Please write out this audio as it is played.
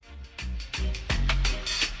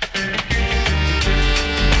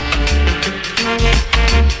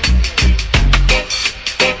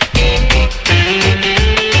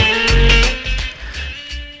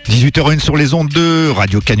18h01 sur les ondes de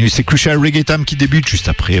Radio Canus. C'est Crucial Reggae Time qui débute juste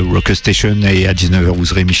après Rocker Station. Et à 19h,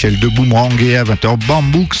 vous aurez Michel de Boomerang et à 20h,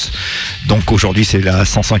 Bambooks. Donc aujourd'hui, c'est la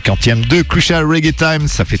 150e de Crucial Reggae Time.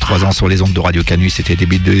 Ça fait 3 ans sur les ondes de Radio Canus. C'était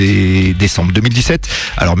début de décembre 2017.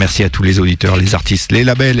 Alors merci à tous les auditeurs, les artistes, les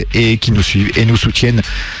labels et qui nous suivent et nous soutiennent.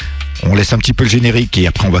 On laisse un petit peu le générique et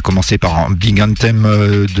après on va commencer par un big anthem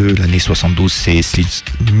de l'année 72. C'est Slim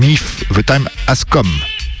Smith, The Time Has Come.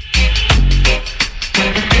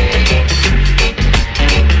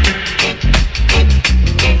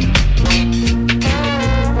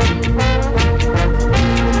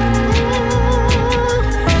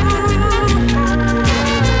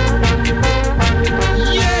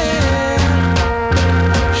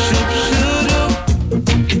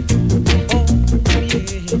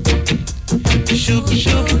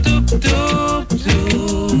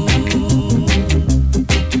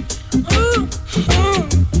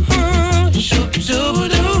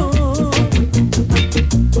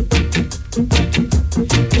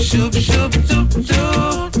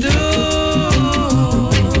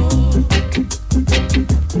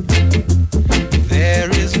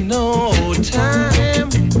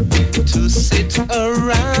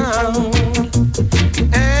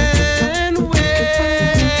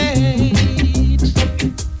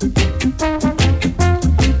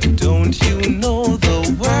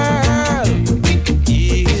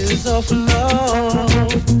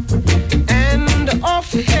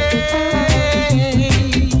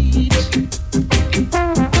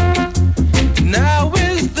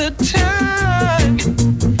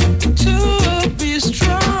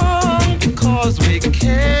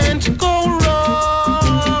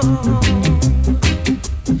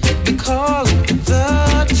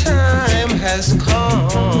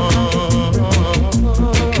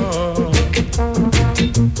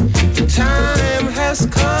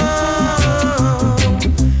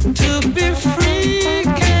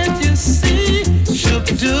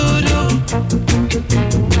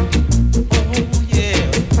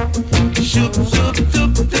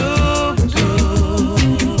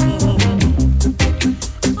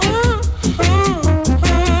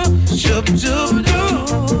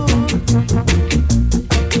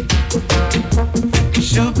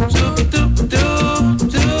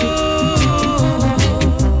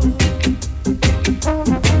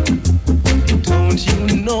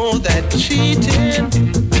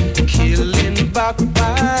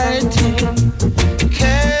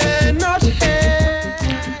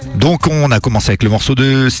 Donc on a commencé avec le morceau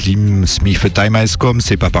de Slim Smith, The Time Has Come.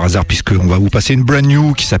 C'est pas par hasard puisqu'on va vous passer une brand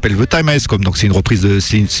new qui s'appelle The Time Has Come. Donc c'est une reprise de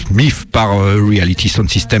Slim Smith par Reality Sound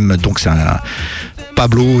System. Donc c'est un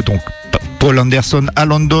Pablo, donc Paul Anderson à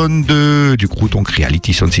London du groupe donc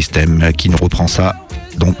Reality Sound System qui nous reprend ça.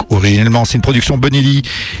 Donc originellement c'est une production Bunny Lee.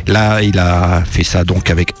 Là il a fait ça donc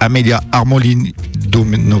avec Amelia Harmolin,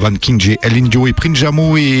 Donovan King, El Indio et Prince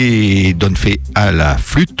Jamo et Don Fay à la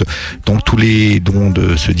flûte. Donc tous les dons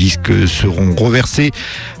de ce disque seront reversés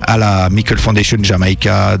à la Michael Foundation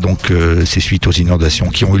Jamaica. Donc c'est suite aux inondations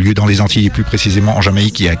qui ont eu lieu dans les Antilles et plus précisément en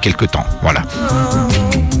Jamaïque il y a quelques temps. Voilà.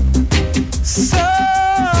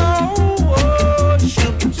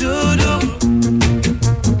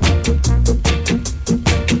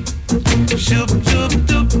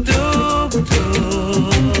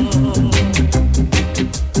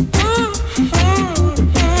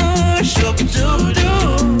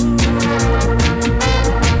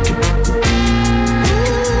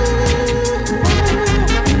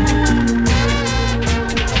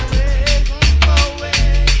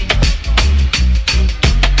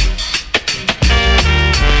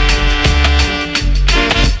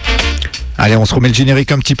 Allez, on se remet le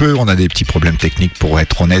générique un petit peu. On a des petits problèmes techniques pour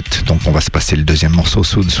être honnête. Donc on va se passer le deuxième morceau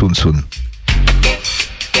soon.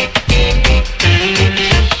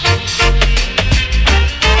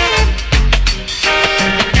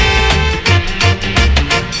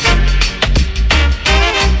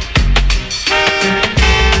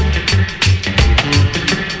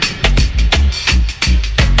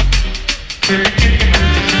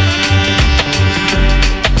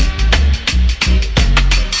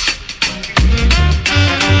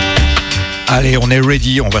 Allez, on est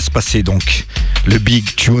ready, on va se passer donc le big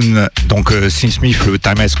tune. Donc Slim Smith, le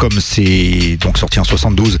Time Has Come, c'est donc sorti en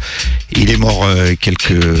 72. Il est mort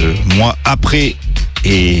quelques mois après.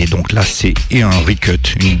 Et donc là, c'est un recut,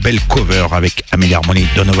 une belle cover avec Amelia Harmony,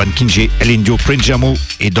 Donovan King, El Indio, Prince Jamo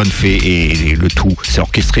et Don Fay. Et le tout, c'est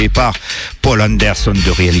orchestré par Paul Anderson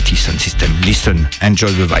de Reality Sound System. Listen,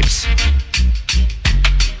 enjoy the vibes.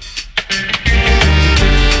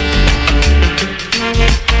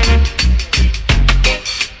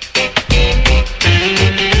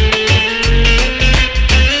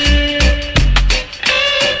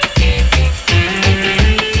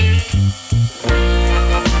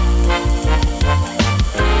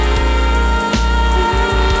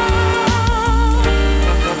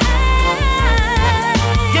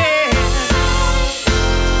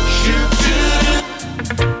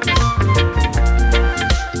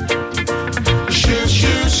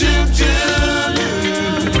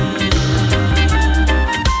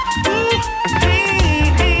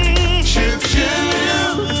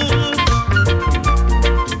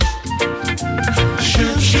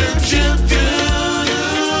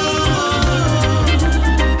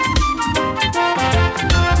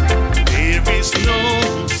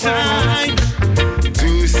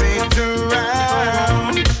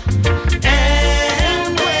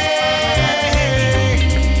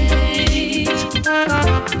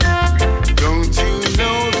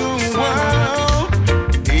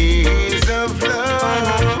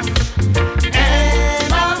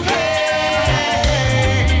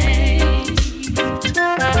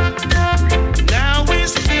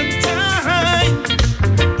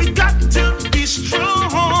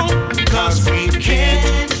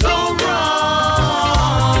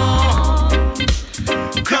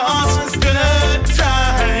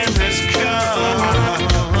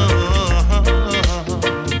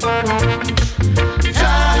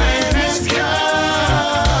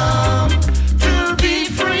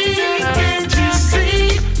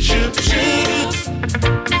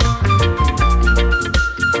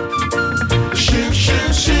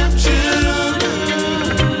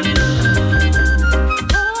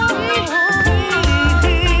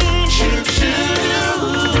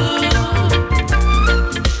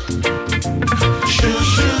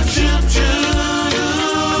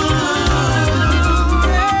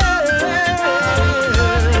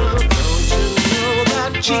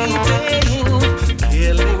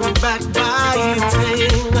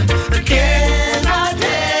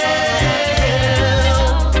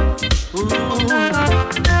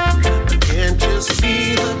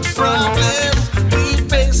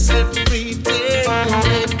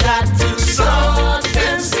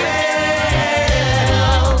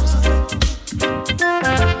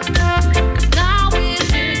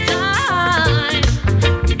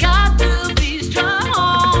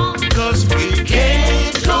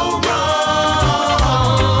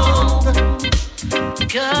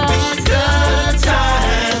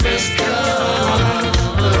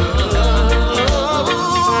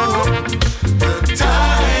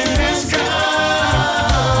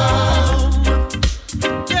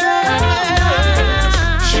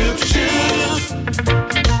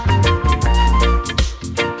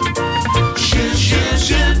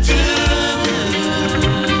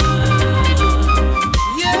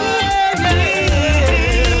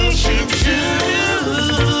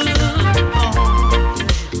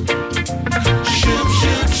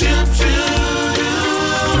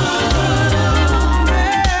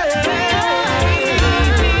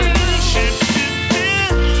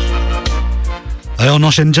 Allez, on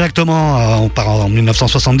enchaîne directement, on part en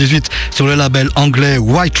 1978 sur le label anglais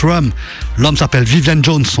White Rum. L'homme s'appelle Vivian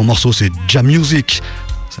Jones, son morceau c'est Jam Music,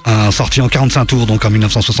 sorti en 45 tours donc en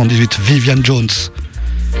 1978. Vivian Jones.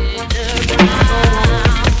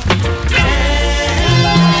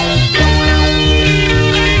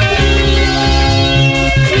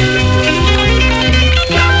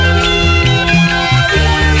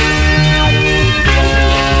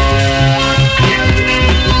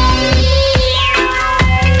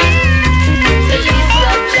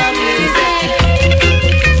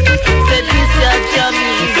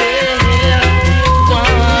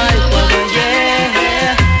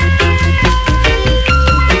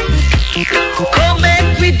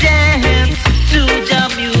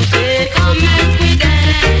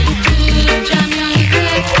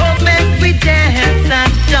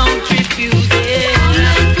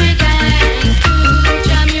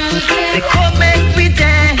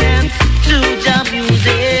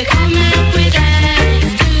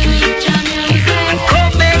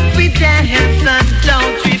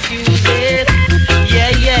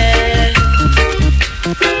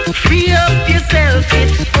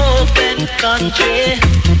 Country,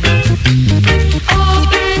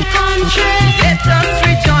 open country. Let us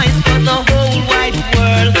rejoice for the whole wide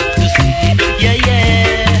world to see. Yeah,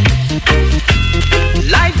 yeah.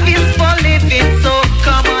 Life is for living, so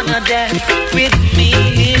come on and dance with me.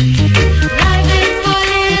 Life is for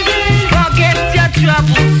living. Forget your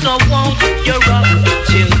troubles, so won't you rock,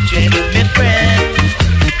 children, my friend,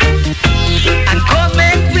 and come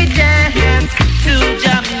make we dance to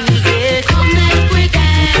jam music. Come make we dance.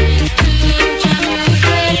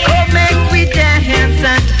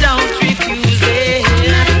 And don't refuse it.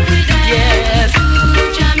 Yes.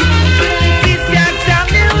 This is jam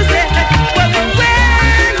music. Well,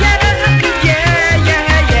 yeah, yeah,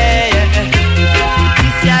 yeah.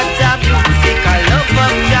 This is jam music. I love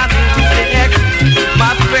jam music,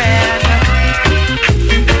 my friend.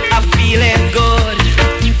 I'm feeling good.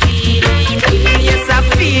 Yes, I'm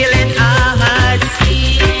feeling hard.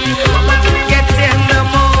 Get in the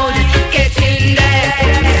mood, get in there.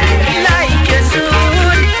 Like you should.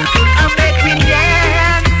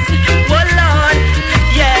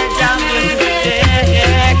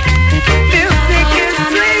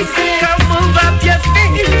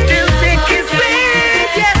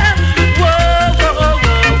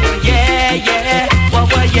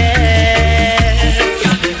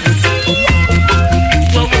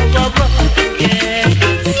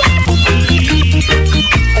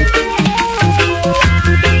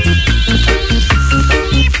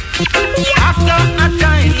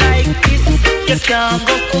 Can't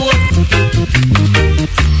go cool.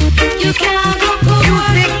 You can't go cool.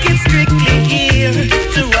 Music is strictly here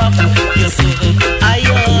to rock your soul.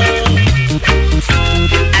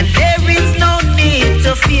 And there is no need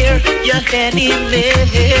to fear your enemy.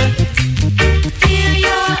 Fear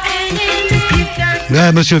your enemy.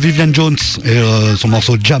 Ouais, monsieur Vivian Jones et son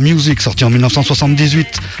morceau Jam Music sorti en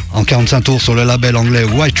 1978 en 45 tours sur le label anglais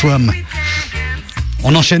White Rum.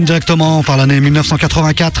 On enchaîne directement par l'année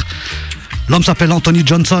 1984. L'homme s'appelle Anthony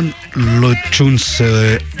Johnson. Le tune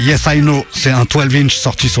c'est Yes I Know. C'est un 12-inch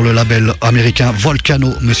sorti sur le label américain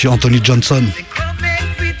Volcano. Monsieur Anthony Johnson.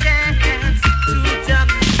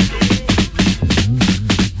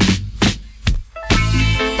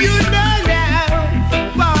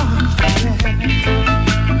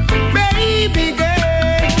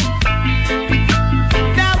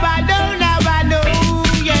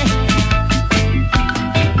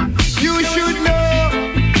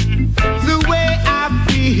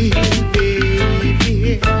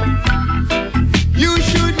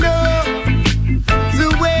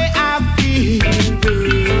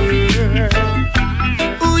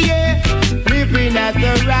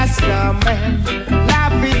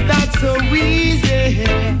 Life is not so easy.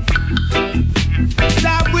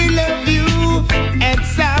 Some will love you and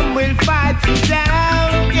some will fight you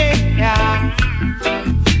down. Yeah.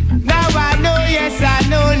 Now I know, yes I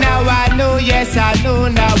know. Now I know, yes I know.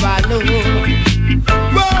 Now I know.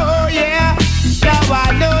 Oh yeah. Now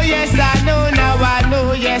I know, yes I know. Now I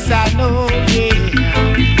know, yes I know. Yeah.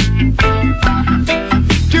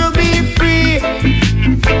 To be free,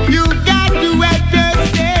 you got to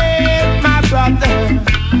understand, my brother.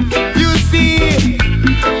 You see,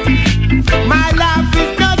 my life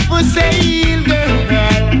is not for sale,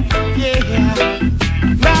 girl. Yeah.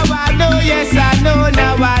 Now I know, yes I know.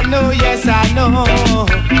 Now I know, yes I know.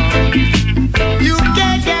 You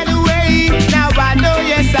can't get away. Now I know,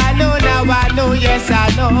 yes I know. Now I know, yes I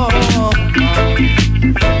know.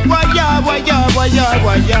 Waya, waya, waya,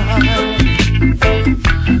 waya.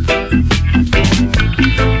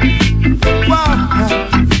 Wow.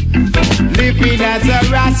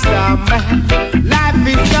 some. Life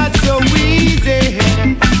is not so easy.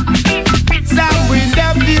 Some will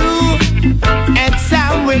love you and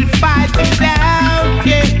some will fight it out.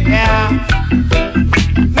 Yeah.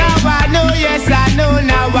 Now I know, yes I know.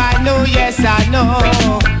 Now I know, yes I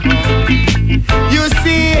know. You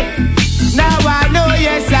see, now I know,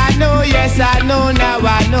 yes I know. Yes I know. Now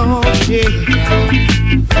I know. Yeah.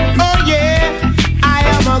 Oh yeah, I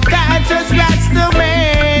am a conscious Rasta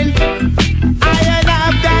man. I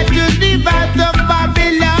have got to live out of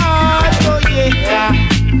Babylon. Oh yeah.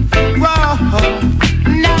 Whoa.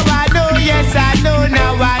 Now I know, yes I know.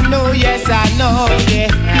 Now I know, yes I know.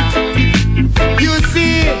 Yeah. You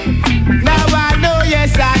see, now I know,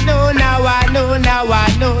 yes I know. Now I know, now I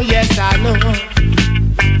know, yes I know.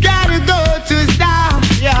 Gotta go to Zion.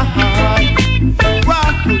 Whoa,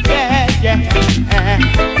 yeah, yeah.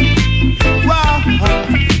 Whoa.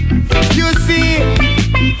 You see,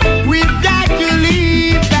 we've got to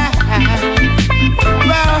leave that.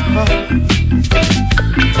 Whoa.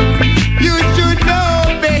 You should know,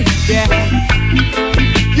 baby.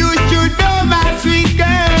 You should know, my sweet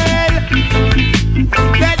girl,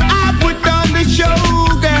 that I put on the show,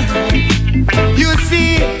 girl. You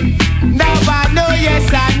see, now I know,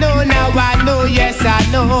 yes I know. Now I know, yes I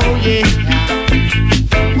know, yeah.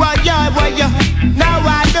 Well, yeah. Now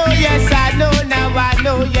I know, yes I know. Now I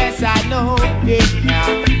know, yes I know, yeah.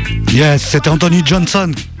 Yes, c'était Anthony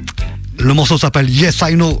Johnson. Le morceau s'appelle Yes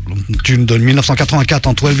I Know, tune de 1984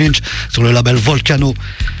 en 12 inch sur le label Volcano.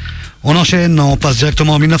 On enchaîne, on passe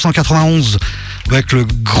directement en 1991 avec le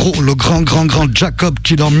grand Jacob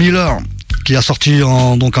Killer Miller qui a sorti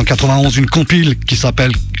en 91 une compile qui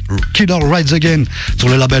s'appelle Killer Rides Again sur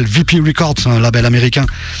le label VP Records, un label américain.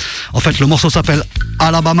 En fait, le morceau s'appelle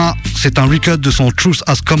Alabama, c'est un recut de son Truth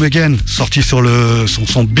Has Come Again sorti sur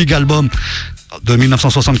son big album de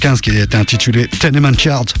 1975 qui était intitulé Tenement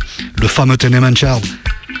Yard, le fameux Tenement Yard.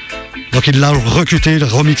 Donc il l'a recuté,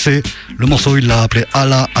 remixé. Le morceau il l'a appelé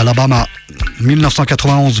Alabama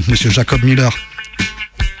 1991, monsieur Jacob Miller.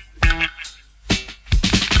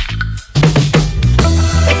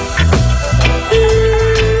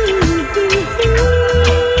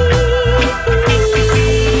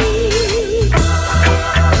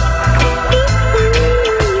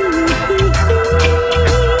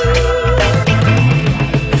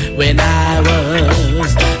 When I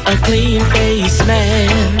was a clean-faced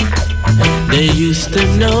man, they used to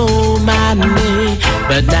know my name.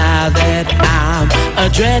 But now that I'm a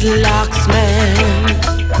dreadlocks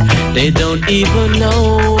man, they don't even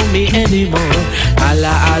know me anymore.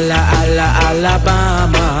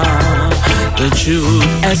 Alabama, the truth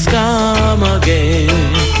has come again.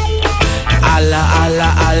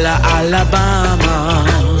 Alabama,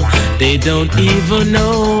 they don't even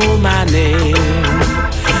know my name.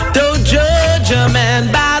 Don't judge a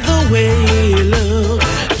man by the way he looks,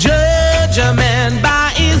 judge a man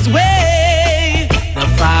by his way. The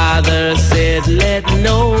Father said, let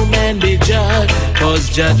no man be judged, 'cause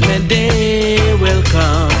judgment day will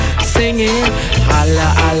come. Singing,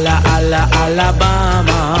 Alabama,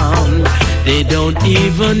 they don't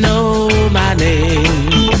even know my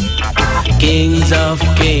name. Kings of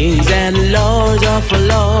kings and lords of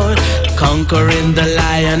lords, conquering the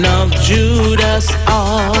Lion of Judas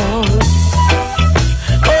all.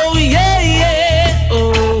 Oh yeah, yeah,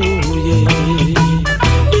 oh yeah.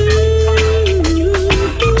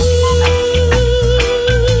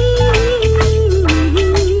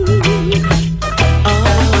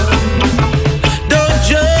 Don't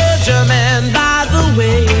judge a man by the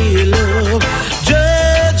way he looks,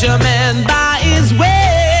 judge a man by his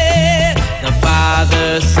way. The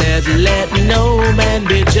Father said, let no man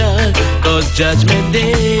be judged, 'cause judgment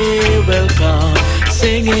day will come.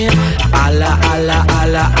 Singing, Alabama,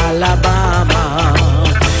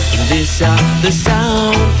 this is the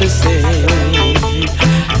sound for sing.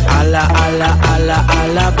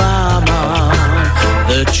 Alabama,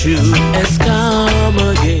 the truth has come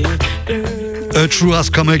again. A True Has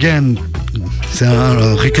Come Again, c'est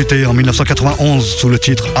un recruté en 1991 sous le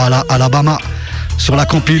titre Alabama sur la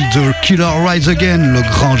compile de Killer Rides Again, le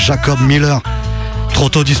grand Jacob Miller, trop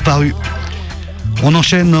tôt disparu. On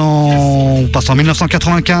enchaîne, on passe en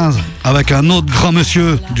 1995 avec un autre grand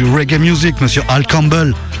monsieur du reggae music, monsieur Al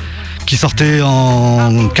Campbell, qui sortait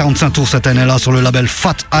en 45 tours cette année-là sur le label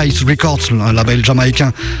Fat Ice Records, un label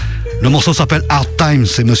jamaïcain. Le morceau s'appelle Hard Time,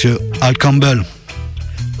 c'est monsieur Al Campbell.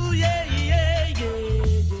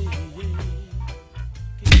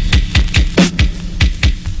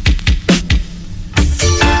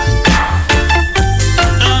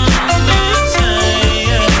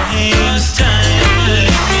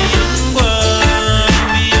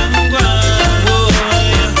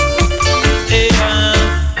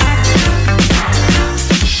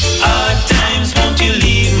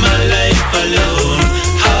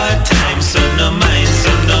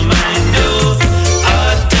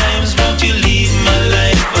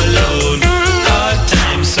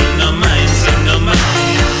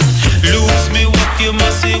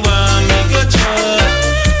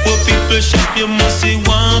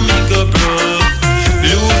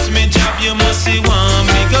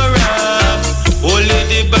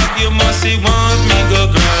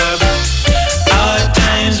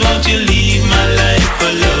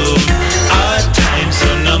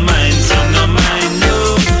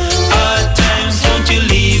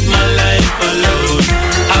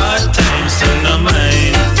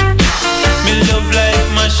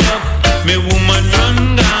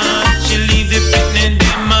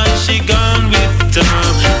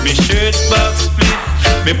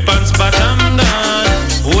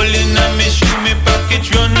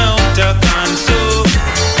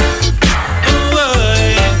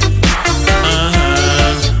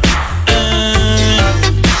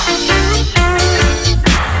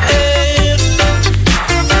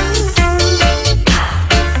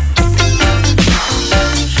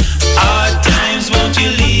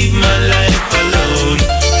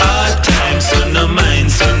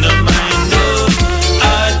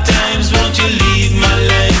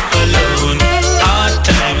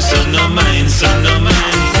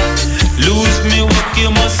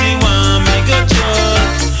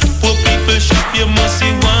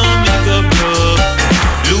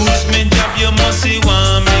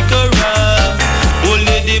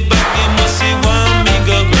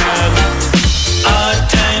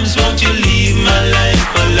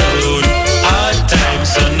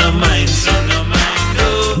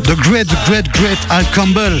 great Al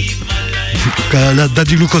Campbell.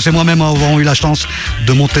 Daddy Lucas et moi-même avons eu la chance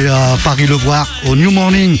de monter à Paris le voir au New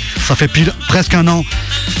Morning. Ça fait presque un an.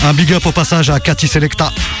 Un big up au passage à Cathy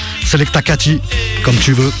Selecta Cathy, comme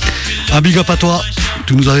tu veux. Un big up à toi.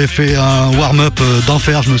 Tu nous avais fait un warm-up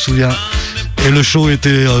d'enfer, je me souviens. Et le show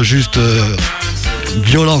était juste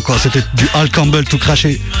violent, quoi. C'était du Al Campbell tout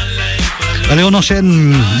craché. Allez, on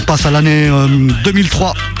enchaîne. On passe à l'année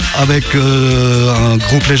 2003 avec un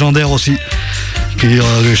groupe légendaire aussi qui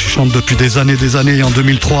chante depuis des années. Et en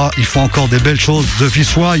 2003, ils font encore des belles choses. The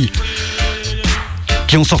Viceroy,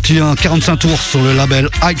 qui ont sorti un 45 tours sur le label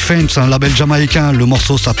High Fence, un label jamaïcain. Le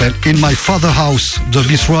morceau s'appelle In My Father House. The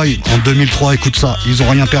Viceroy en 2003, écoute ça, ils ont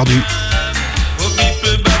rien perdu.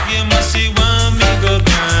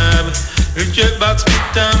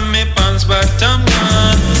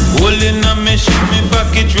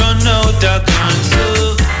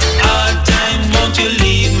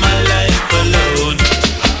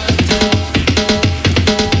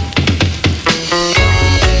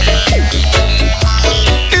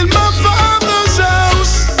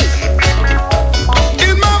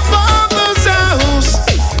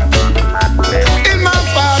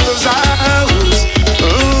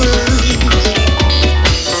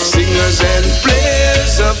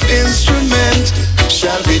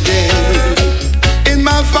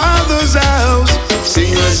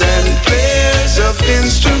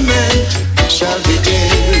 Instrument shall be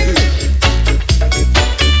there.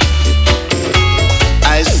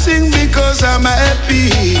 I sing because I'm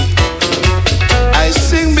happy. I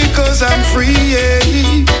sing because I'm free. Yeah.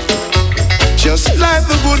 Just like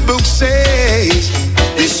the good book says,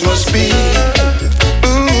 this must be.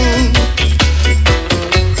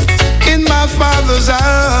 In my Father's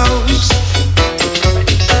house,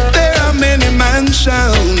 there are many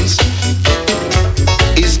mansions.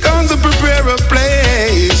 He's going to prepare a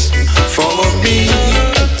place for me,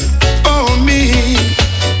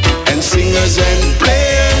 and singers and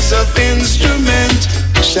players of instrument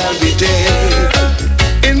shall be there.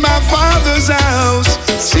 In my Father's house,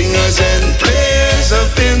 singers and players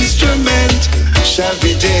of instrument shall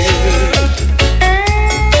be there.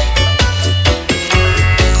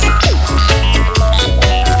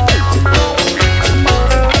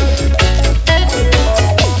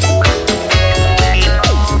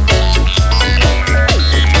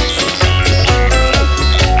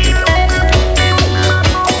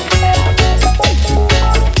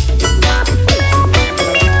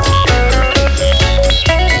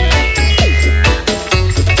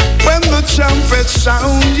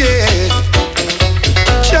 Sound, yeah,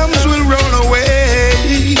 chums will roll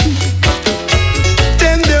away.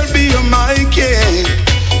 Then there'll be a mic, yeah,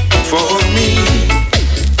 for me,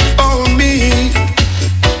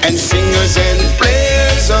 and singers and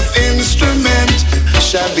players of instrument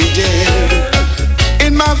shall be there.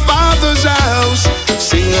 In my Father's house,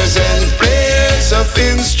 singers and players of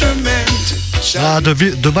instrument. Ah, The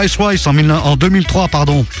Viceroy en 2003,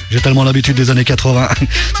 pardon. J'ai tellement l'habitude des années 80.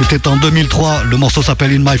 C'était en 2003. Le morceau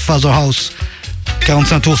s'appelle In My Father House.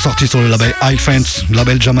 45 tours sortis sur le label High Fence,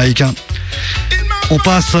 label jamaïcain. On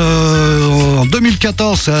passe en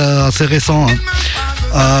 2014, c'est assez récent.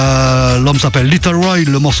 L'homme s'appelle Little Roy.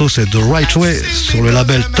 Le morceau c'est The Right Way sur le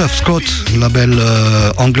label Tough Scott, label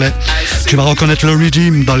anglais. Tu vas reconnaître le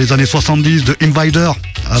Redeem dans les années 70 de Invader.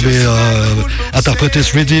 Avait interprété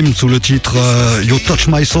ce Redeem sous le titre You Touch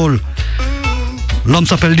My Soul. L'homme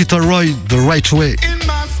s'appelle Little Roy, The Right Way.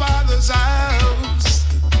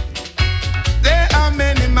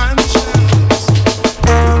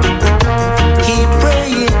 Keep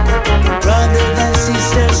praying.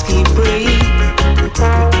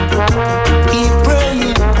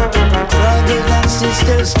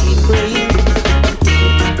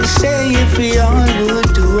 Say if we all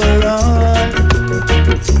would do it all,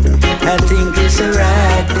 I think it's the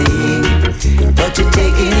right thing, but you're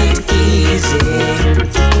taking it easy.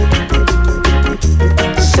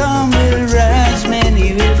 Some will rise,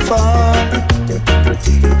 many will fall.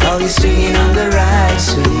 How you swinging on the right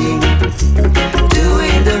swing,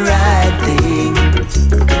 doing the right thing,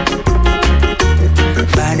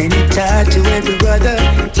 finding it hard to every brother,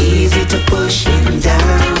 easy to push him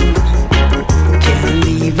down. Can't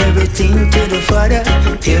leave everything to the Father,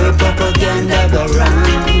 pure propaganda go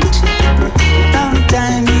round. Long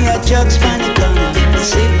time me a drugs from the corner,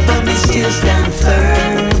 sick but me still stand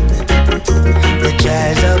firm. The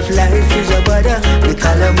trials of life is a bother, we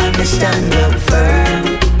call them when we stand up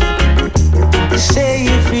firm. Say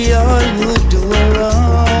if we all would do it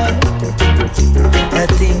wrong, I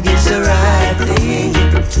think it's the right thing,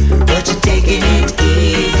 but you're taking it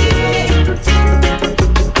easy.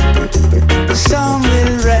 Some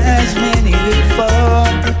will rest.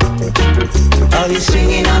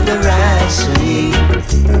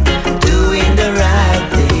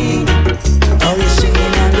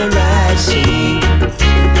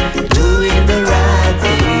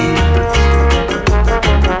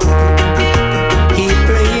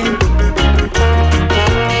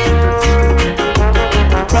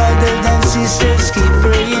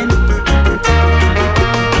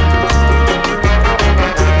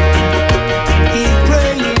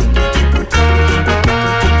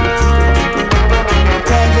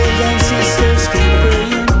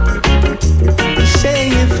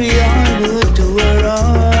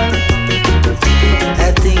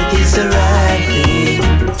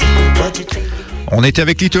 On était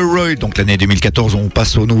avec Little Roy, donc l'année 2014, on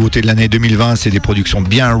passe aux nouveautés de l'année 2020, c'est des productions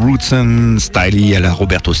bien roots and styly à la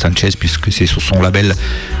Roberto Sanchez, puisque c'est sur son label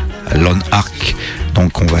Lone Arc.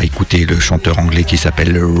 Donc on va écouter le chanteur anglais qui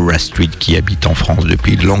s'appelle Rastrid, qui habite en France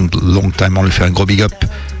depuis long time, on lui fait un gros big up.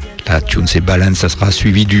 La tune c'est Balance, ça sera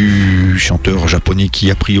suivi du chanteur japonais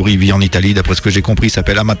qui a priori vit en Italie, d'après ce que j'ai compris,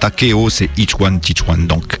 s'appelle Amata Keo, c'est Each One Teach One.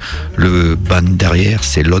 Donc le band derrière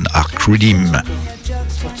c'est Lone Arc Redeem.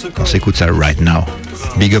 On s'écoute ça right now.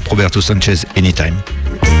 Big up Roberto Sanchez, anytime.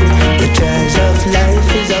 The chance of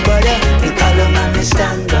life is a brother, we call him and we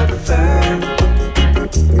stand up firm.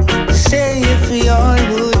 Say if we all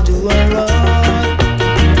would do our wrong,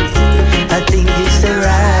 I think it's the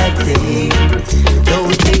right thing.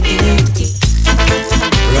 Don't take it.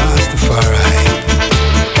 Rastafari,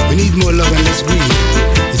 we need more love and less greed.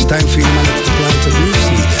 It's time for humanity to plant a new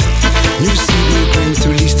seed. New seed will bring to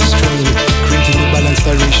release the strain, creating a balanced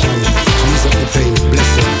direction, to ease up the pain,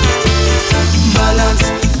 blessing. Balance,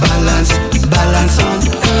 balance, balance on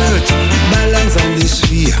earth. Balance on this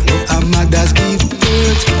sphere where our mothers give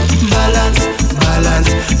birth. Balance,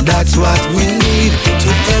 balance, that's what we need to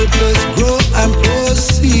help us grow and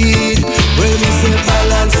proceed. When we say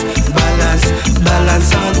balance, balance,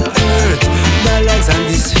 balance on earth. Balance on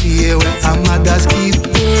this sphere where our mothers give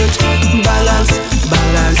birth. Balance,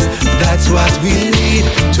 balance, that's what we need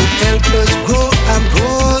to help us grow and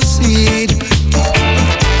proceed.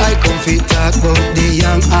 I come fi talk about the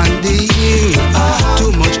young and the young.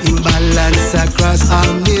 Too much imbalance across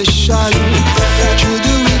our nation. Through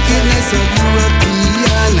the wickedness of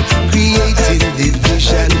European, creating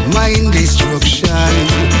division, mind destruction.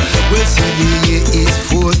 Well, see the year is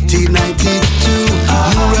 1492.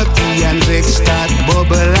 European vex start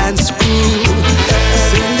bubble and screw.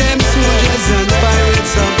 Send them soldiers and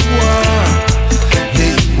pirates of war.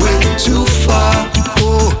 They went too far.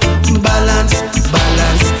 Oh, balance,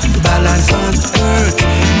 balance, balance on earth.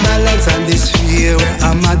 Balance on this sphere where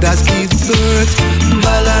our mothers give birth.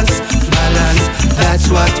 Balance, balance, that's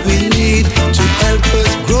what we need to help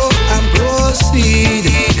us grow and proceed.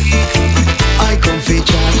 I come fi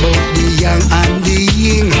chat about the young and the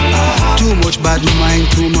young. Too much bad mind,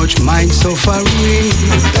 too much mind suffering.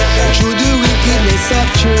 Through the wickedness of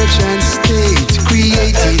church and state,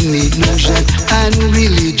 creating illusion and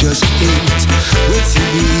religious hate. Well, see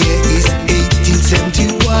the year is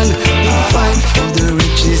 1871. The fight for the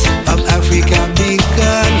riches of Africa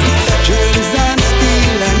began. Germs and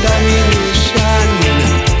steel and domination,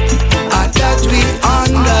 that we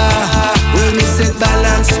under. When we say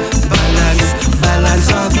balance, balance, balance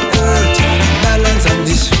on earth. Balance on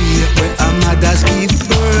this sphere where our mothers give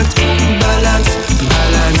birth. Balance,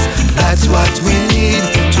 balance, that's what we need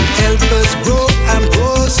to help us grow and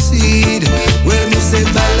proceed. When we say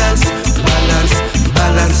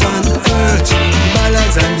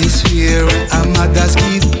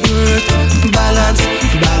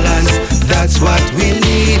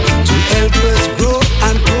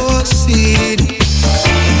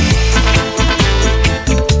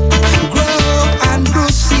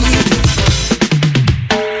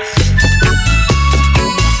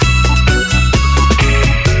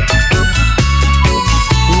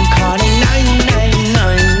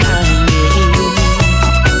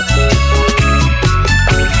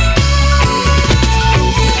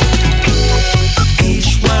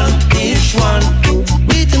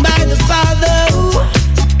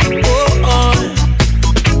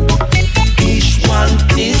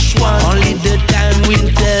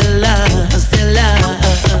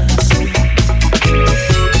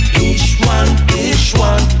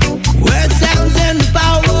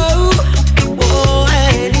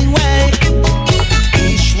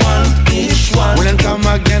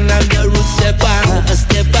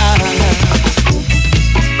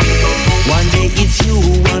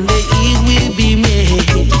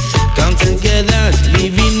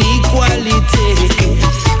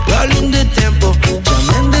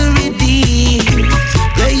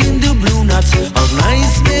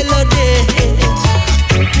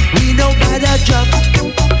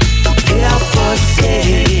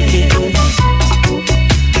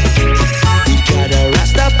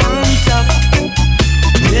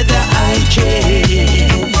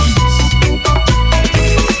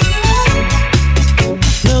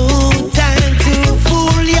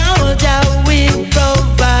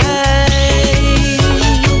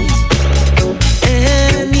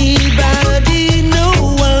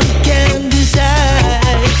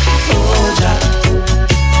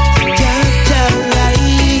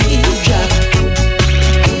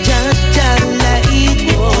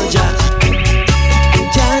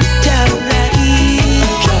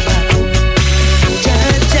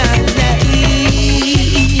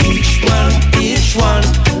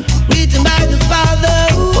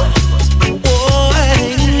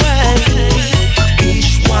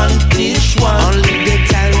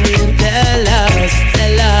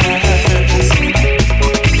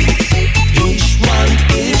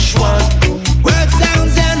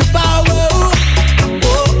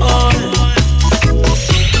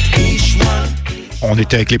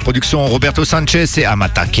écouté avec les productions Roberto Sanchez et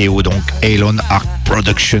Amata Keo, donc Elon Art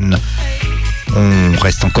Production. On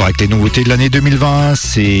reste encore avec les nouveautés de l'année 2020,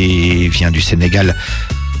 vient du Sénégal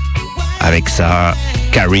avec sa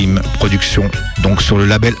Karim Production, donc sur le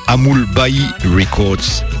label Amoul Bayi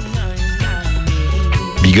Records.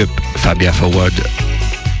 Big up Fabia Forward.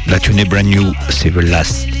 La tune est brand new, c'est The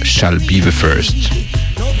Last Shall Be The First.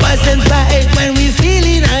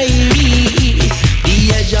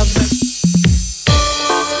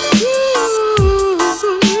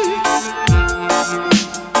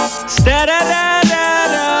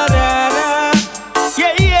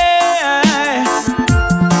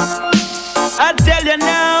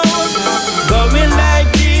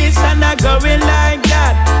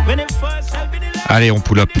 Allez, on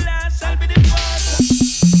pull up.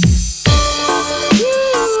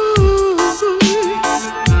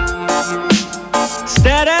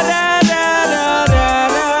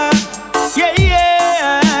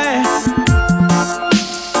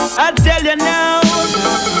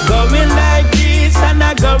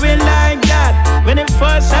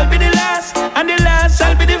 Shall be the last, and the last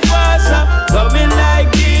shall be the first. Going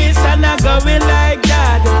like this, and I'm going like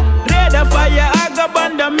that. Red of fire, I go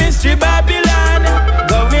burn the mystery Babylon.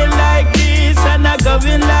 Going like this, and I'm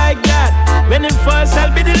going like that. When the first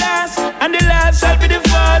shall be the last, and the last shall be the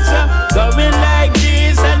first. Going like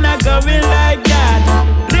this, and I'm going like that.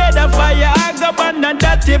 Red of fire, I go burn the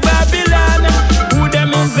dirty Babylon. Who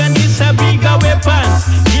them invent this a bigger weapons?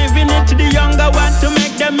 Giving it to the younger one to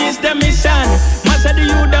make them miss the mission. Most of the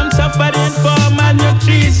youth them suffering for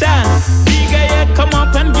malnutrition. Bigger yet come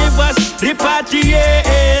up and give us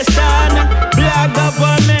repatriation. Black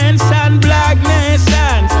governments and black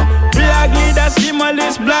nations. Black leaders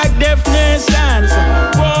demolish black deaf nations.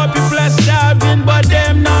 Poor people are starving but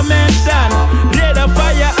them no mention. Red of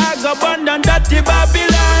fire I go burn down dirty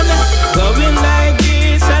Babylon. Going like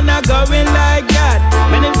this and I going like that.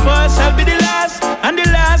 When the first shall be the last and the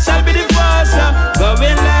last shall be the first.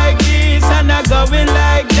 Going like this and I going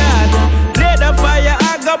like that. Red of fire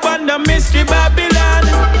I go burn the mystery Babylon.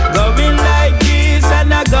 Going like this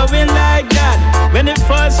and I going like that. When the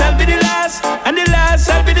first shall be the last and the last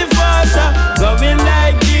shall be the first. Going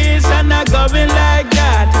like this and I going like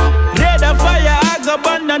that. Red of fire I go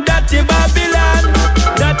burn the dirty Babylon.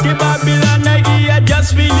 Dirty Babylon I hear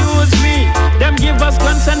just for use we. Them give us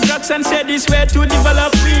guns and drugs and say this way to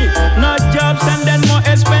develop we. No jobs and then more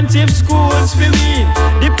expensive schools for we.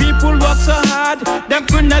 The people work so hard, them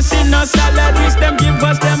couldn't see no salaries. Them give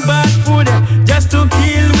us them bad food just to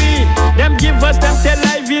kill we. Them give us them tell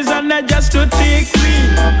life is on just to trick we.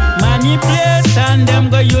 Manipulation,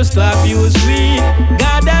 them go used to abuse we.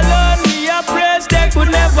 God alone we oppress, they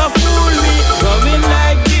could never fool we. Going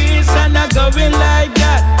like this and not going like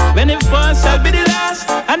that. When the first shall be the last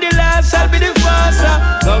and the last shall be the first.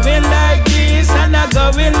 Going like this and not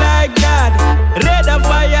going like that. Red of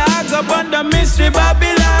fire I go burn the mystery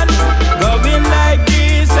Babylon. Going like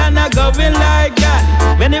this and not going like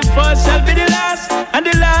that. When the first shall be the last and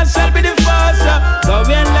the last shall be the first.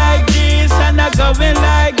 Going like this and not going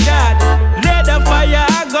like that. Red of fire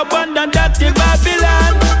I go burn the dirty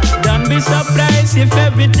Babylon. Don't be surprised if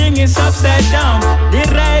everything is upside down. The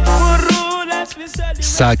rightful rule.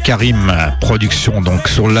 Ça, Karim Production, donc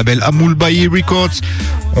sur le label Amoul Bayi Records.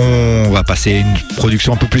 On va passer à une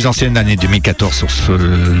production un peu plus ancienne, l'année 2014, sur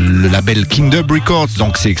le label Kingdom Records.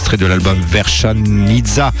 Donc c'est extrait de l'album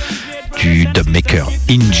Vershanidza du dubmaker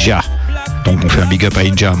Inja. Donc on fait un big up à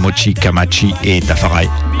Inja, Mochi, Kamachi et Tafarai,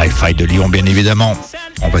 Hi-Fi de Lyon bien évidemment.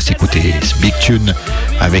 On va s'écouter ce big tune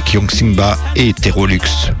avec Young Simba et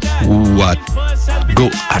Terrolux. What Go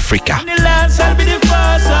Africa.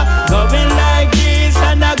 Going like this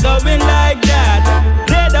and not going like that.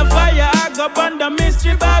 Red of fire I go burn the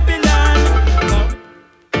mystery Babylon.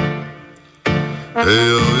 Hey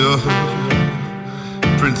yo yo,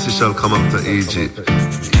 Prince shall come up to Egypt.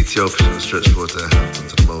 Ethiopia shall stretch forth their hands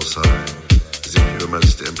unto the Most High. His Imperial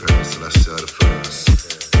Majesty Emperor Celestia the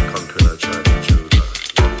First, conquering our tribe of Judah,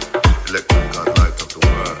 elected God, light of the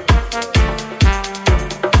world.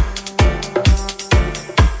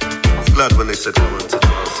 Glad when they said come unto the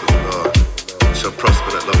house of the Lord, shall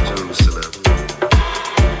prosper that love Jerusalem.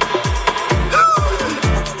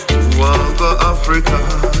 Wanga Africa,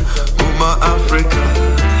 Uma Africa,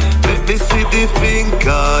 let me see the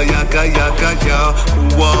finger, yaga yaga ya.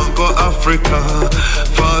 Wanga Africa,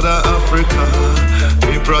 Father Africa,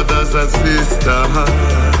 me brothers and sisters.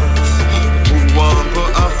 Wanga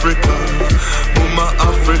Africa, Uma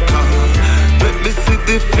Africa, let me see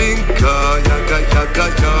the finger, yaga yaga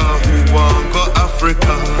ya. Wanga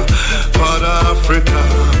Africa, Father Africa,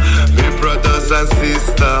 me brothers and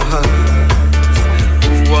sisters.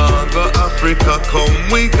 come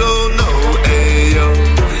we go now, ayo.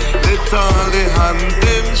 Let all the hand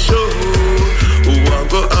them show. Who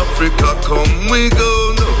want go Africa, come we go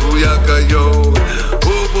now, yaga yo.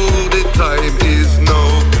 Oh, the time is now,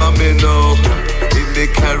 coming now. In the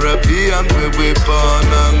Caribbean where we born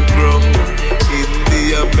and grow. In the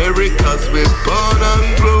Americas we born and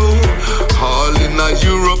grow. All in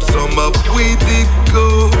Europe, some of we did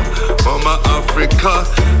go. Mama Africa,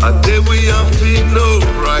 and then we have to know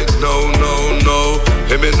right now, no.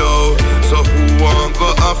 Hear me know. So who want go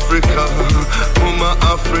Africa? Mama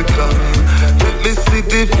Africa. Let me see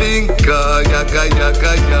the finger, yaga.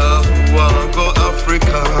 Who want go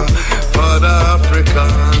Africa? Father Africa.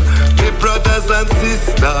 My brothers and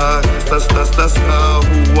sisters, that's how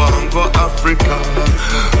who want go Africa?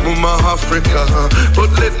 Mama Africa.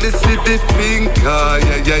 But let me see the finger,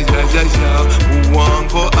 yeah. Who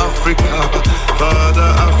want go Africa?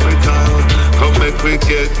 Father Africa. Come make we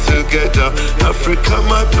get together. Africa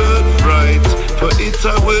my birthright. For it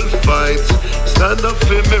I will fight. Stand up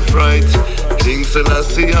for me right. King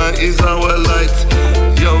Selassie is our light.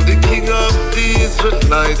 Yo, the king of the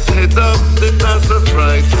Israelites. Head up the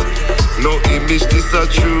Nazarites. No image, this a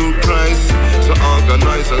true Christ. So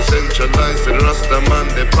organize and centralize the Rasta man,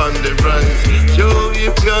 they pan the rise. Yo,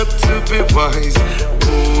 you got to be wise.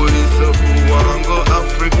 Who is the who want go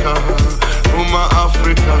Africa? Mama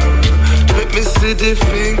Africa. Let me see the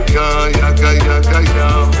finger, yaga.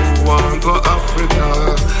 Who want go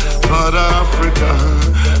Africa? Father Africa.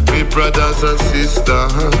 We brothers and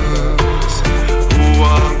sisters. Who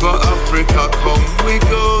want go Africa? Come we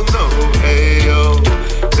go now, hey yo.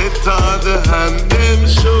 Let all the hand them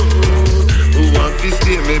show. Who want to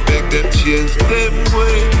stay me beg them change them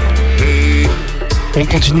way. Hey. On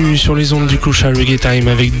continue sur les ondes du Clochard Reggae Time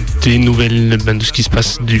avec des nouvelles de ce qui se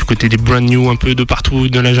passe du côté des brand new un peu de partout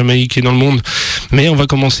de la Jamaïque et dans le monde. Mais on va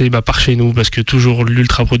commencer par chez nous parce que toujours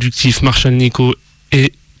l'ultra productif Marshall Nico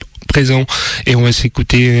est présent et on va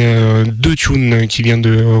s'écouter deux tunes qui vient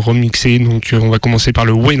de remixer. Donc on va commencer par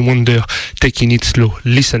le Wayne Wonder Taking It Slow.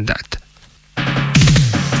 Listen that.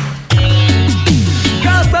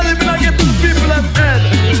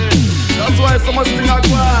 That's why so much thing I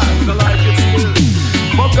go on, I like it still.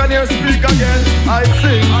 But can you speak again? I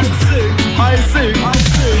sing.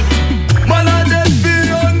 Man I dead be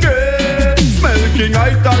hungry. Smell king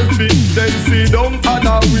I tell fit. Then sit down and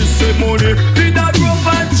I wish say money. Did I grow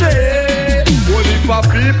and change? Only for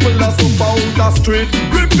people are so out the street.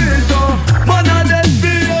 Repeat man I dead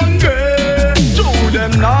be hungry. Show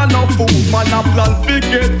them nah no food. Man a plan to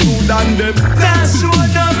get food and them nah show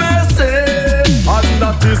no mercy. And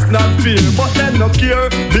that is not fair, but them no care.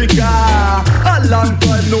 Because a long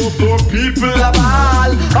time no poor people have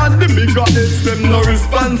all. And the bigger heads them no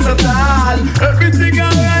response at all. Everything a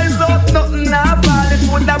rise up, nothing a fall. It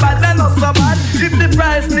would have bad and not so bad if the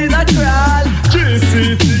price need a crawl.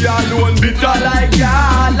 JCT alone bitter like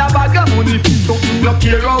all. A bag of money for something no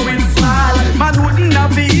care how it's small. Man wouldn't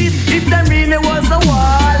have it if there really was a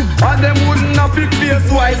wall. And them wouldn't have it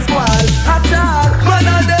face wise wall at all. Man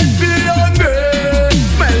a dead feel hungry.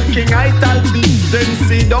 King I tell this, then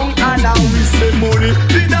sit down and now we say money.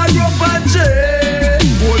 Did I grow up and change?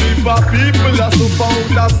 Only for people that so out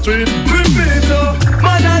the street. Repeat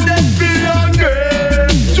man and them feel hungry.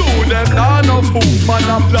 Show them now no food, man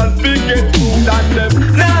a plan to get food and them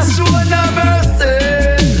now show no mercy.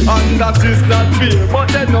 And that is not fair,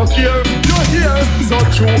 but they no care. You hear? So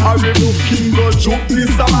true, Harry no king go joke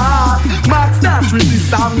this heart. Max dance with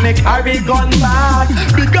this and make Harry gun back.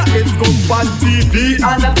 Bigger heads come on TV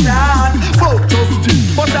and a chat about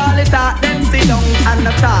justice, but all the talk them sit down and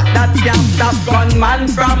the talk that can't stop gunman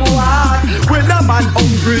from war. When a man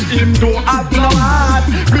hungry, him don't have no heart.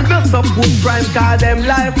 Me no support crime, cause them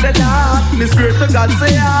life the dark. Me swear to God,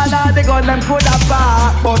 say all of the gun them could have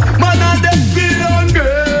back, but man and them feel hungry.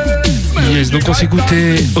 Yes, donc on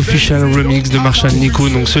s'écoutait Official Remix de Marshall Nico.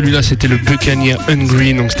 Donc celui-là c'était le Buccaneer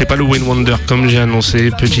Hungry. Donc c'était pas le Wayne Wonder comme j'ai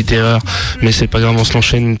annoncé, petite erreur, mais c'est pas grave, on se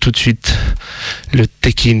l'enchaîne tout de suite. Le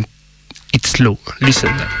Taking It Slow.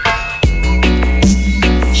 Listen.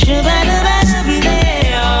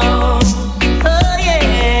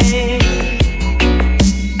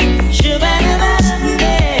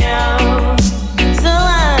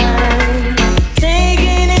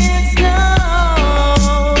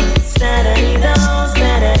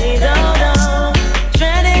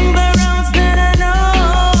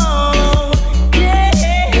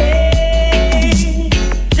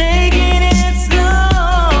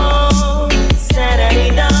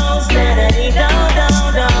 Down.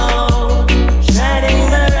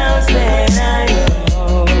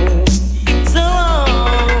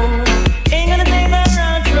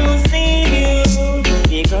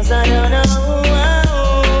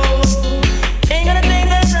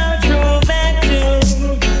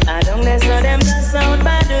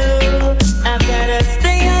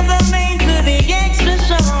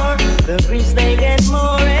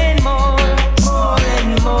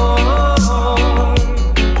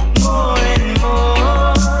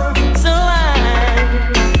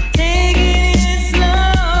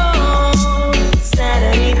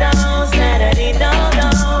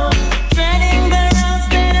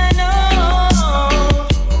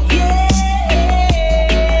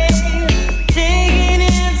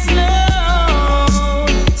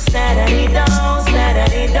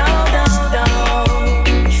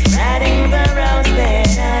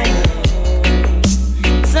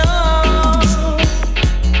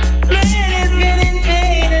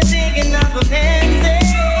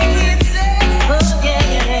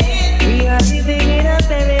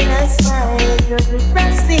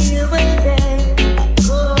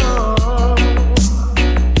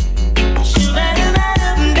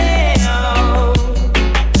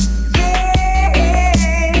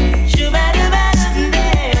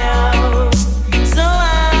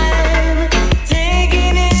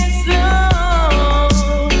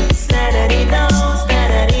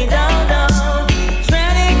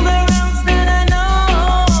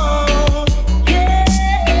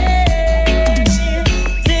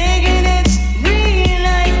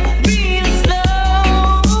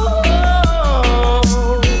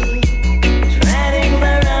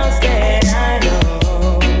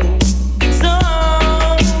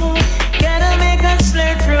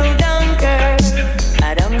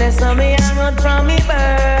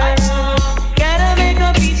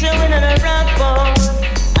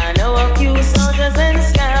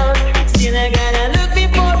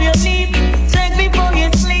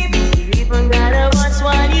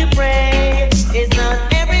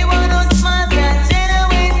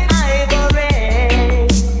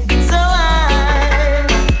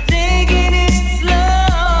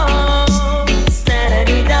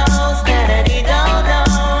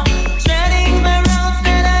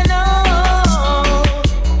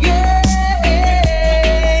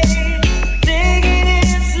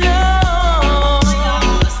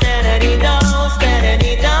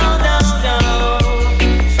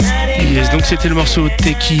 c'était le morceau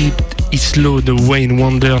Take It Slow de Wayne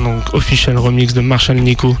Wonder, donc official remix de Marshall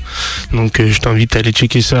Nico. Donc je t'invite à aller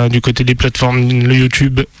checker ça du côté des plateformes, le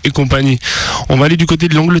YouTube et compagnie. On va aller du côté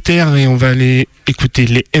de l'Angleterre et on va aller écouter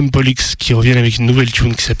les M-Polix qui reviennent avec une nouvelle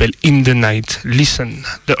tune qui s'appelle In the Night. Listen,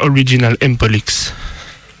 the original M-Polix.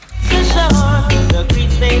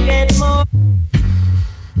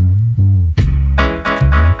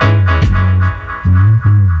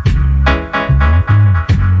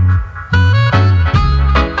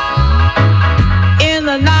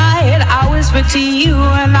 To you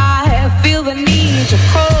and I feel the need to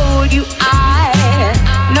hold you. I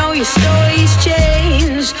know your story's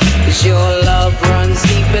changed, 'cause your love runs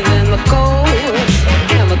deeper than the cold,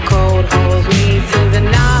 and the cold holds me through the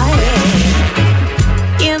night.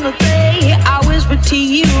 In the day I whisper to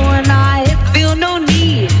you and I feel no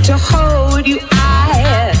need to hold you.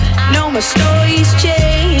 I know my story's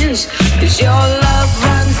changed, 'cause your love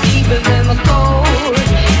runs deeper than the cold,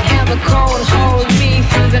 and the cold holds me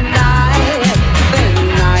through the night.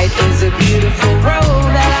 Is a beautiful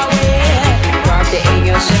road that I wear, wrapped in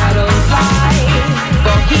your shadow's light.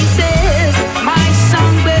 For he says, my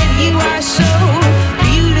songbird, you are so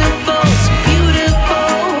beautiful, so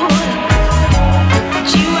beautiful.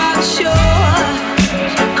 You are sure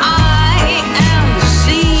I am the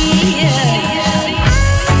sea.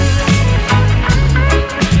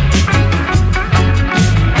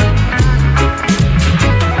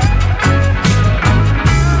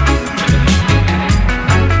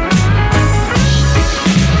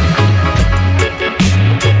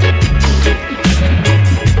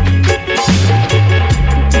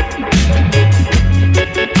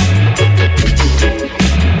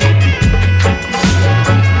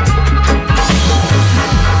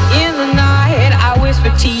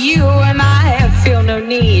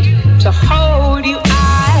 To hold you,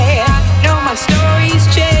 I know my story's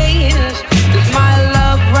changed, 'cause my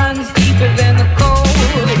love runs deeper than the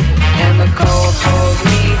cold, and the cold holds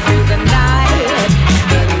me through the night.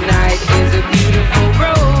 The night is a beautiful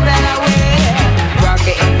road that I wear,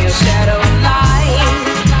 rocket in your shadow light.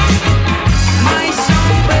 My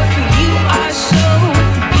songbird, for you are so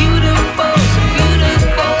beautiful, so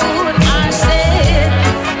beautiful. I said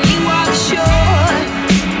you are sure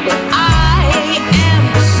that I am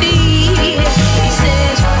the sea. He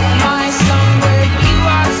says, my songbird, you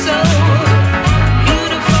are so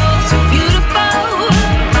beautiful, so beautiful.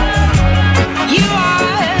 You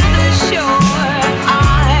are the shore,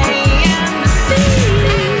 I am the sea.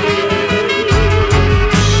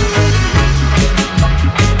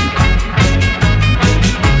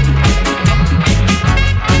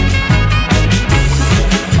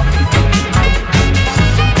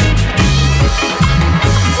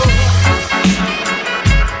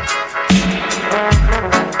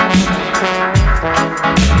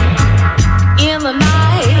 In the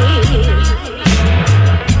night,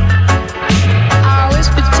 I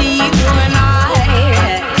whisper to you and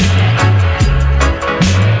I.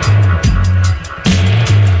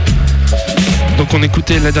 Donc on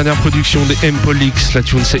écoutait la dernière production des M-Polix, la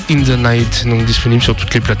tune c'est In the Night, donc disponible sur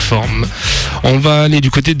toutes les plateformes. On va aller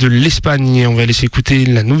du côté de l'Espagne et on va laisser écouter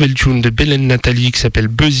la nouvelle tune de Belen Nathalie qui s'appelle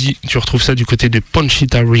Buzzy. Tu retrouves ça du côté de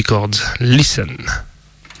Ponchita Records. Listen.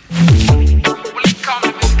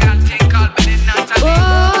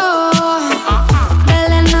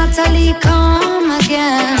 Belen Nathalie, come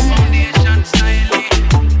again.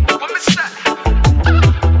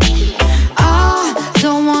 I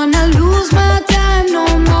don't wanna lose my time no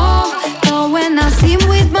more. But when I sing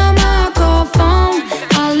with my microphone,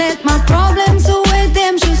 I let my problems away,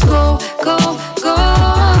 them just go, go, go.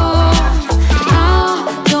 I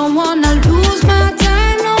don't wanna lose my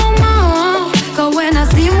time no more. Cause when I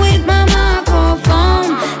sing with my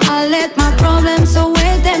microphone, I let my problems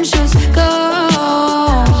away, them just go.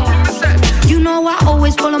 You know I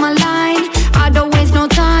always follow my line, I don't waste no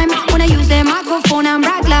time. When I use the microphone, I'm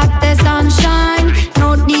bright like the sunshine.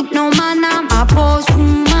 No need no man, I'm a post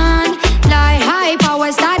woman. Like high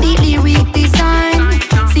power, study lyric design.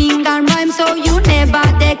 Sing and rhyme so you never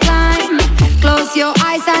decline. Close your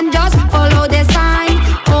eyes and just follow the sign.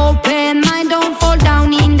 Open mind, don't fall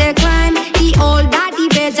down in the climb. The old daddy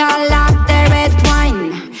better like the red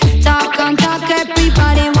wine. Talk and talk,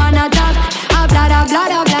 everybody wanna talk. Hablar,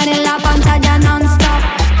 hablar, hablar en la pantalla non-stop.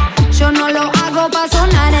 Yo no lo hago pa'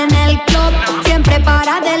 sonar en el club. Siempre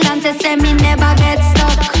para adelante, say me never get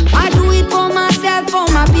stuck. I do it for myself, for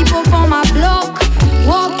my people, for my block.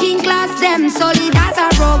 Walking class, them solid as a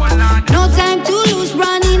rock. No time to lose,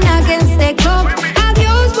 running against the clock.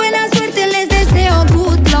 Adiós, buena suerte, les deseo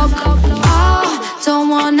good luck. I don't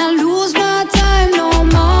wanna lose my time no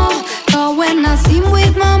more. But when I sing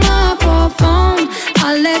with my microphone,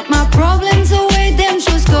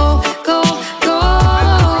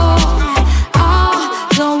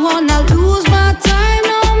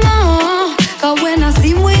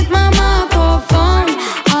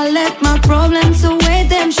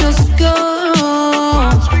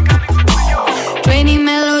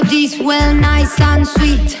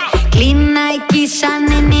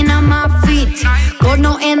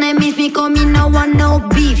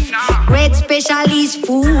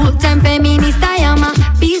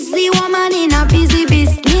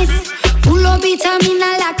 in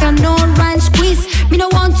a like an orange quiz. Me no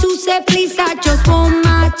want to say please, I just want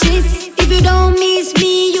my kiss. If you don't miss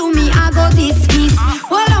me, you me, I go dismiss.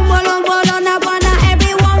 Hold on, I wanna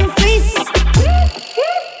everyone freeze.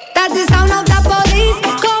 That's the sound of the police.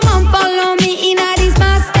 Come on, follow me in a this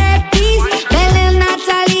masterpiece. Little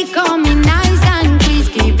Natalie, come in nice and please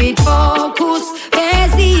keep it focused.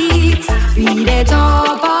 Basics, be the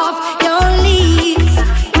top of your list.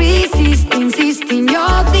 Resist, insist in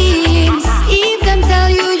your things. If them tell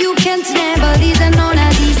you you can't never listen, none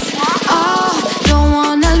of this. Don't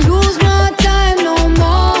wanna lose my time no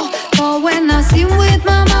more. But when I sing with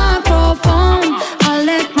my microphone, I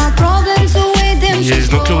let my problems away them. Yes,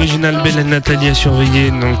 donc l'original Belle et Nathalie à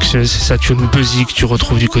surveiller, donc c'est sa tune Buzzy que tu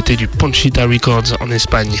retrouves du côté du Ponchita Records en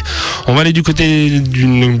Espagne. On va aller du côté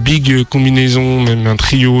d'une big combinaison, même un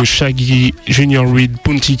trio Shaggy, Junior Reid,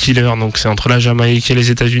 Bounty Killer, donc c'est entre la Jamaïque et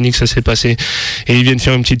les États-Unis que ça s'est passé, et ils viennent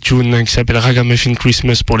faire une petite tune qui s'appelle Ragamuffin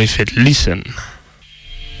Christmas pour les fêtes. Listen.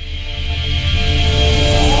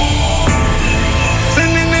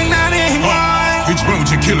 It's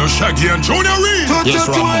Bounty Killer, Shaggy and Junior Reid. Yes,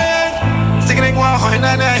 Rambo. You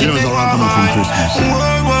know it's a Ragamuffin Christmas.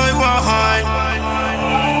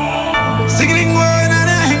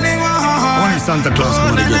 Only Santa Claus go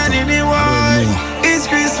to get it. It's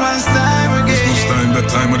Christmas time again. Christmas time, that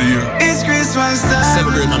time of the year. It's Christmas time.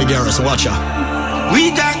 Celebrating on the garage, so watch out.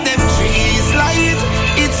 We got them trees light.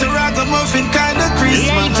 It's a ragamuffin kind of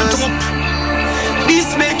Christmas.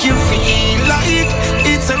 This make you feel like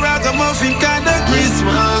it's a ragamuffin kind of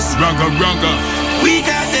Christmas. Ragga. We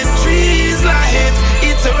got them trees light.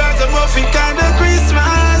 It's a ragamuffin kind of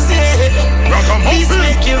Christmas, yeah. Ragamuffin. This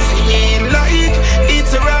make you feel like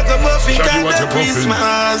it's a ragamuffin Shaggy, kind what of you puffin'?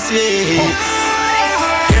 Christmas, yeah.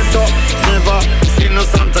 Get up, never seen no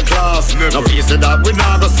Santa Claus. Never. No piece of that, we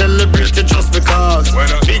not gonna celebrate it just because.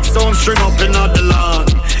 Big sound string up in the lawn.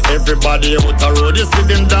 Everybody out the road, you see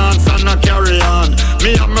them dance and I carry on.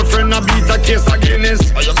 Me and my friend a beat a case of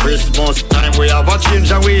Guinness. Christmas time we have a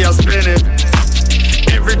change and we a spin it.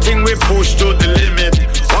 Everything we push to the limit.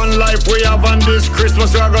 One life we have on this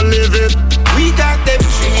Christmas, we are gonna live it. We got them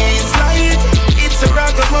trees light. It's a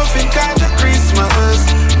ragamuffin kind of Christmas.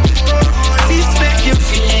 This make you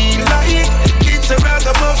feel like it's a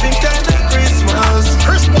ragamuffin kind of Christmas.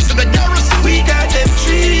 Christmas in the garrison. We got them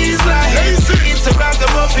trees light. It's a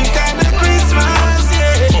ragamuffin kind of Christmas,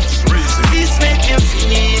 yeah. This make you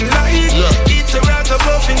feel like it's a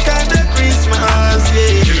ragamuffin kind of Christmas,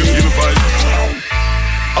 yeah. Can you feel the vibe?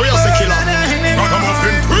 Oh, yes, the killer.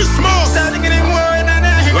 Ragamuffin Christmas.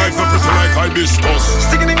 Life not pretty like hibiscus.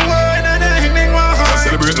 I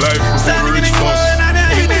celebrate life before we reach first.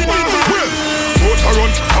 Run,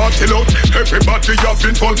 party loud, everybody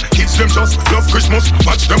having fun. Kids them just love Christmas.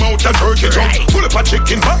 Watch them out and turkey jump. Pull up a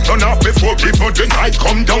chicken back on off before the night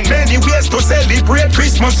come down. Many ways to celebrate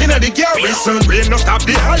Christmas in the garrison. Rain no stop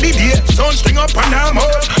the holiday. Sun string up and I'm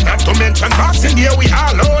out. Not to mention Boxing Day we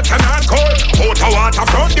all out and all cold. Out of water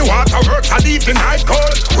front the water works. I leave the night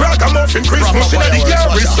cold. Ragamuffin Christmas in the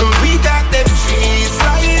garrison. We got them trees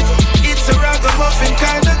light. It's a ragamuffin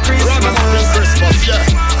kind of Christmas. Ragamuffin Christmas, yeah.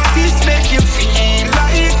 This make you feel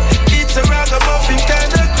like it's a ragamuffin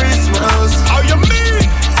kind of Christmas. How you mean?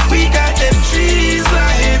 We got them trees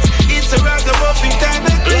light. It's a ragamuffin kind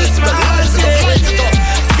of Christmas. Yeah.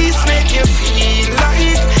 This make you feel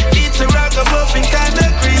like it's a ragamuffin kind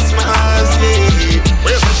of Christmas. Yeah.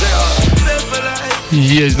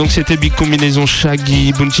 Yes, donc c'était Big Combinaison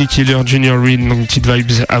Shaggy, Bounty Killer, Junior Reid, donc petite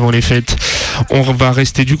vibes avant les fêtes. On va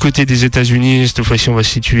rester du côté des États-Unis. Cette fois-ci, on va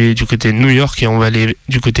se situer du côté de New York et on va aller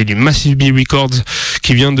du côté du Massive B Records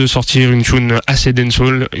qui vient de sortir une tune assez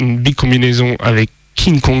dancehall, une big combinaison avec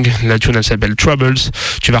King Kong. La tune elle s'appelle Troubles.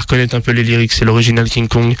 Tu vas reconnaître un peu les lyrics, c'est l'original King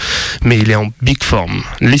Kong, mais il est en big form.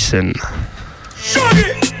 Listen.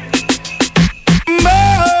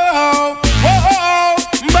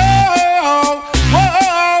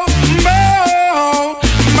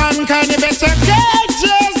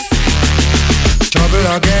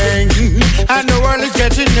 Again, and the world is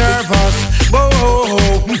getting nervous. Whoa,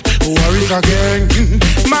 worries again.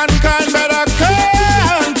 Mankind better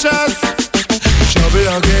conscious. Trouble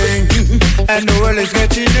again, and the world is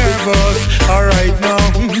getting nervous. Alright now,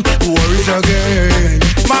 worries again.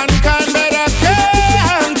 Mankind better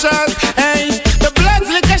conscious. Hey, the blood's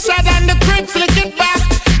lick a shot and the crips lick it back.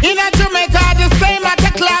 In a Jamaica, the same at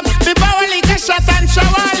the club. The bow lick a shot and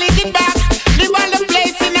shower lick it back. The ball the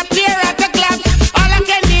place in a pier at the club.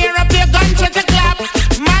 The clap,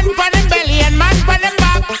 man for them belly and man for them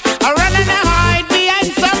back. I run and I hide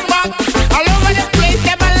behind some box. All over the place,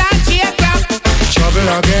 them a launch here top. Trouble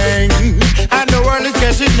again, and the world is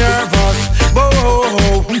getting nervous. Whoa,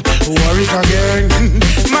 worries again.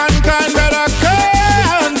 Mankind better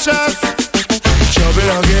conscious. Trouble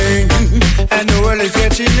again, and the world is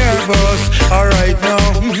getting nervous. Alright now,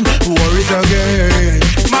 worries again.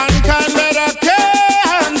 Mankind better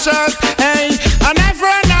conscious. Hey, an eye for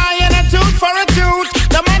an eye and a tooth for a tooth.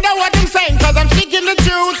 No matter what I'm saying, cause I'm speaking the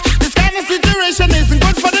truth. This kind of situation isn't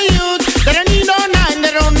good for the youth. They don't need no 9,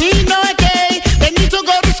 they don't need no AK. They need to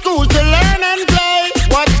go to school to learn and play.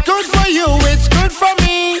 What's good for you, it's good for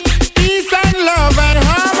me. Peace and love and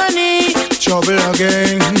harmony. Trouble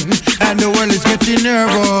again, and the world is getting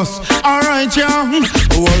nervous. Alright, young,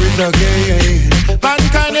 worries again.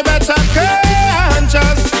 Mankind better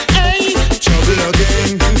conscious. Hey, trouble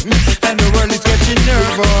again, and the world is getting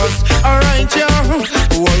nervous. Alright, young,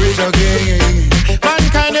 worries again.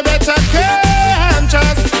 Mankind better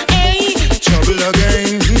conscious. Hey, trouble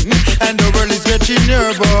again, and the world is getting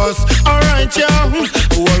nervous. Alright, young,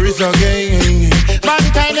 worries again.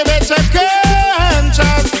 Mankind better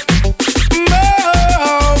conscious.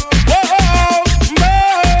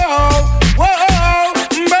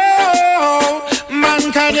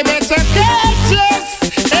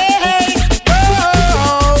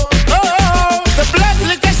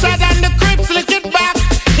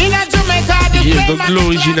 Donc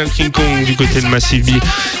l'original King Kong du côté de Massive B.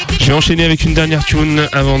 Je vais enchaîner avec une dernière tune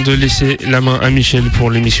avant de laisser la main à Michel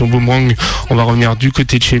pour l'émission Boomerang. On va revenir du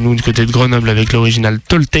côté de chez nous, du côté de Grenoble avec l'original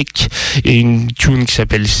Toltec et une tune qui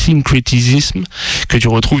s'appelle Syncretism que tu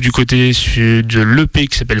retrouves du côté de l'EP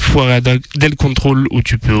qui s'appelle Fuera del Control, où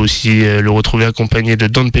tu peux aussi le retrouver accompagné de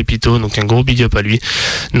Don Pepito, donc un gros big up à lui.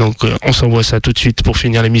 Donc on s'envoie ça tout de suite pour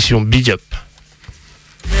finir l'émission. Big up.